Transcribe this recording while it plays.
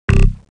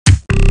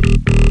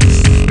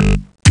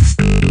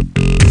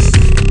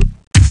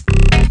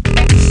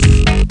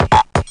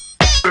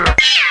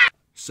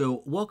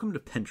So welcome to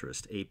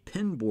Pinterest, a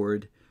pin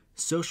board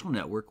social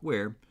network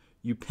where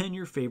you pin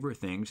your favorite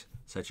things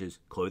such as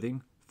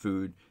clothing,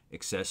 food,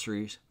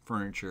 accessories,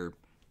 furniture,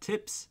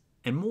 tips,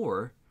 and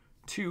more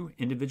to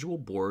individual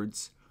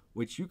boards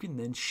which you can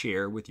then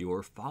share with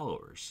your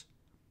followers.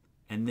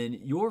 And then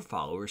your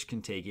followers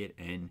can take it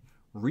and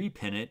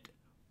repin it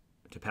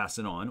to pass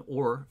it on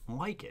or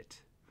like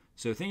it.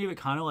 So think of it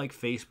kind of like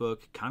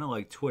Facebook, kind of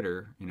like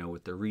Twitter,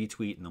 with the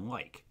retweet and the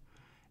like.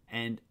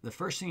 And the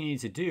first thing you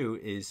need to do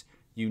is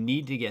you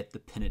need to get the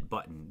pin it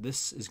button.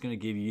 This is going to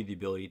give you the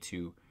ability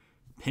to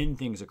pin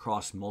things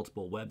across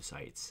multiple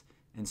websites.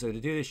 And so to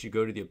do this, you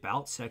go to the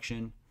About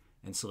section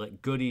and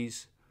select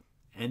Goodies.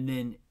 And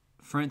then,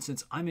 for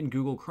instance, I'm in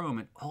Google Chrome,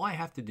 and all I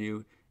have to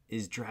do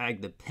is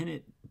drag the pin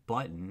it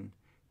button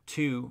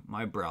to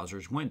my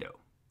browser's window.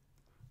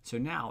 So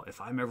now,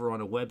 if I'm ever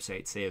on a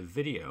website, say a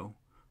video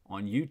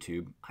on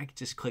YouTube, I can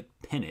just click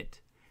pin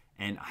it,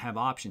 and I have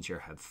options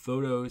here. I have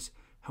photos.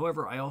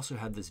 However, I also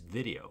have this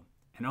video.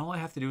 And all I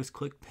have to do is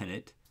click pin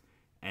it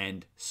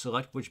and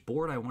select which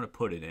board I want to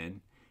put it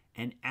in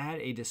and add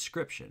a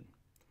description.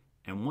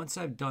 And once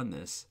I've done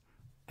this,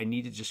 I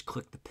need to just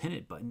click the pin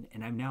it button,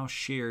 and I've now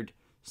shared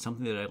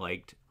something that I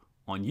liked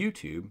on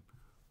YouTube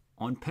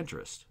on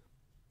Pinterest.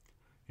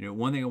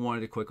 One thing I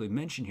wanted to quickly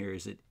mention here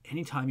is that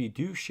anytime you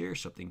do share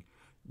something,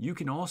 you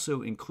can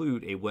also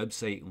include a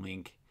website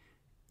link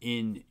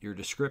in your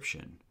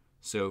description.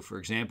 So for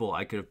example,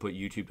 I could have put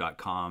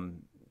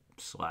youtube.com/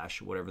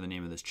 whatever the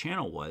name of this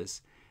channel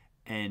was,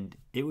 and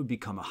it would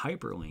become a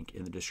hyperlink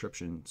in the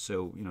description.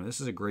 So,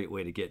 this is a great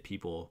way to get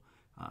people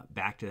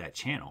back to that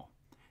channel.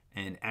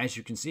 And as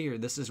you can see here,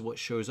 this is what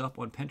shows up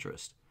on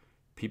Pinterest.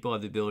 People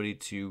have the ability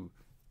to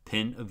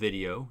pin a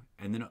video,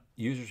 and then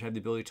users have the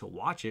ability to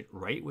watch it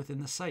right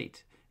within the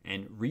site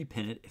and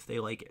repin it if they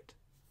like it.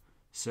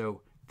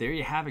 So there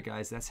you have it,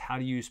 guys. That's how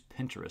to use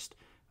Pinterest,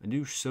 a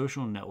new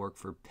social network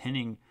for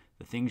pinning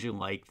the things you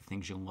like, the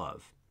things you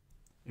love.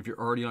 If you're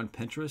already on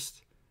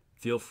Pinterest,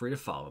 feel free to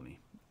follow me.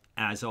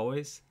 As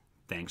always,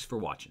 thanks for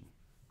watching.